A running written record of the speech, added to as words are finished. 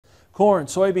Corn,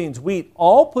 soybeans, wheat,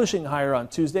 all pushing higher on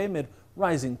Tuesday amid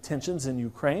rising tensions in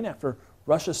Ukraine after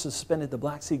Russia suspended the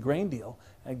Black Sea grain deal.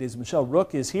 AgDay's Michelle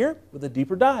Rook is here with a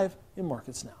deeper dive in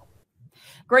Markets Now.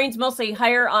 Grains mostly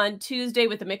higher on Tuesday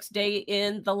with a mixed day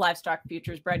in the livestock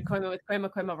futures. Brad Kooima with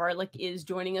Kooima Varilek is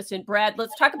joining us. And Brad,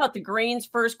 let's talk about the grains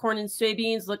first. Corn and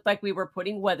soybeans looked like we were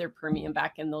putting weather premium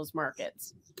back in those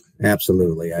markets.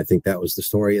 Absolutely. I think that was the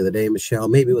story of the day, Michelle,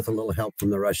 maybe with a little help from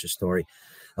the Russia story.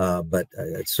 But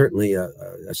it's certainly a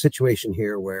situation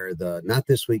here where not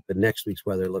this week, but next week's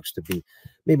weather looks to be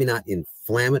maybe not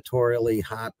inflammatorily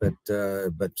hot,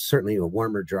 but certainly a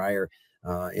warmer, drier.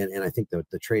 And I think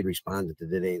the trade responded to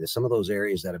today that some of those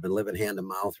areas that have been living hand to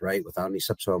mouth, right, without any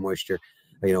subsoil moisture,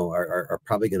 are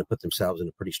probably going to put themselves in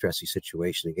a pretty stressy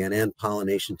situation again. And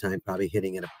pollination time probably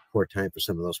hitting at a poor time for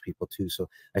some of those people too. So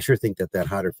I sure think that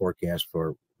hotter forecast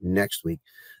for next week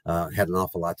had an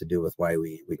awful lot to do with why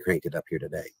we cranked it up here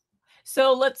today.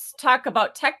 So let's talk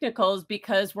about technicals,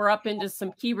 because we're up into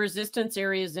some key resistance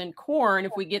areas in corn.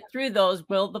 If we get through those,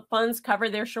 will the funds cover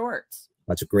their shorts?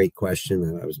 That's a great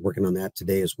question. I was working on that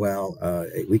today as well.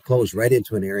 We closed right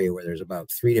into an area where there's about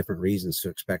 3 different reasons to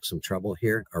expect some trouble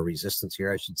here, or resistance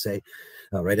here, I should say.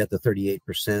 Right at the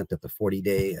 38%, at the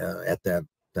 40-day, at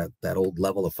that old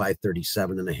level of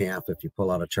 537.5. If you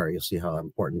pull out a chart, you'll see how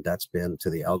important that's been to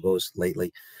the algos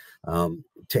lately.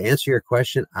 To answer your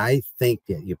question, I think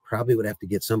that you probably would have to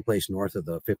get someplace north of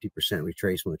the 50%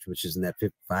 retracement, which is in that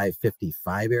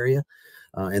 555 area.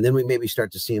 And then we maybe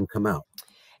start to see them come out.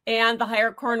 And the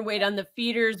higher corn weight on the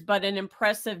feeders, but an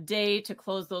impressive day to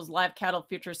close those live cattle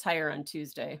futures higher on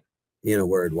Tuesday. In a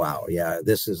word, wow. Yeah,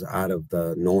 this is out of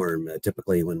the norm.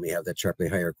 Typically, when we have that sharply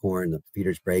higher corn, the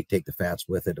feeders break, take the fats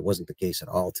with it. It wasn't the case at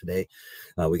all today.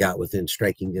 We got within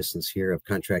striking distance here of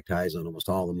contract highs on almost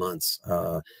all the months.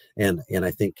 And I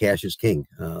think cash is king.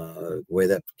 The way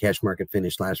that cash market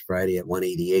finished last Friday at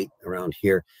 188 around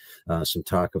here, some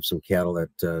talk of some cattle at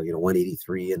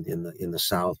 183 in the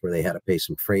south, where they had to pay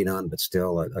some freight on, but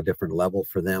still a different level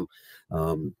for them.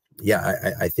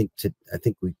 Yeah, I think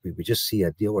we just see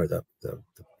a deal where the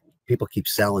people keep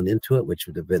selling into it, which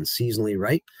would have been seasonally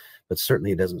right, but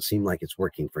certainly it doesn't seem like it's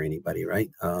working for anybody,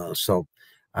 right? So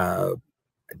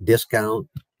discount,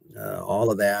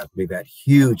 all of that. We've got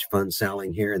huge fund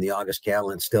selling here in the August cattle,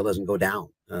 and it still doesn't go down.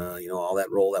 All that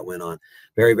roll that went on.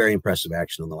 Very, very impressive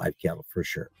action on the live cattle for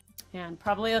sure. And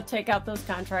probably will take out those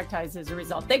contract highs as a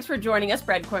result. Thanks for joining us.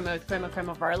 Brad Kooima with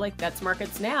Kooima Varilek. That's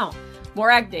Markets Now. More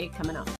AgDay coming up.